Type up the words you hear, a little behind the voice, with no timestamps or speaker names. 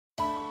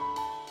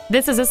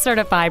This is a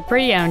certified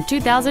pre-owned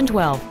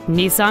 2012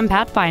 Nissan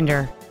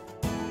Pathfinder.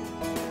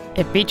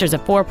 It features a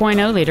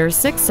 4.0-liter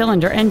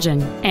six-cylinder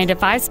engine and a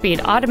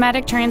 5-speed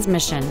automatic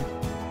transmission.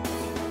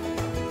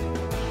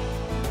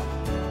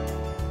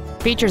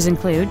 Features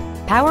include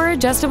power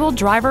adjustable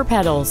driver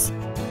pedals,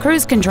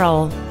 cruise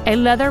control, a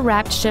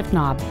leather-wrapped shift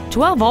knob,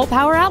 12-volt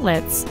power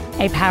outlets,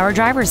 a power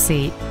driver's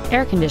seat,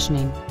 air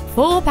conditioning,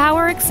 full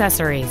power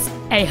accessories,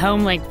 a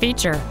home link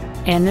feature,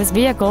 and this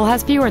vehicle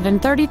has fewer than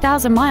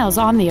 30,000 miles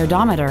on the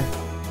odometer.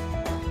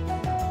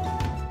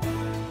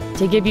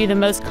 To give you the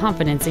most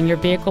confidence in your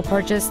vehicle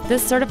purchase,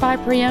 this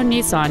certified pre-owned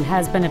Nissan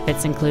has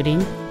benefits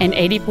including an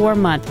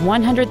 84-month,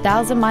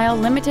 100,000-mile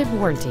limited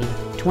warranty,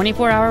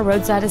 24-hour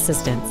roadside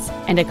assistance,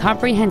 and a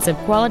comprehensive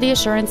quality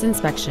assurance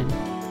inspection.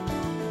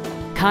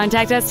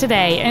 Contact us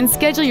today and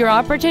schedule your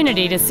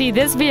opportunity to see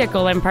this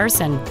vehicle in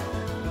person.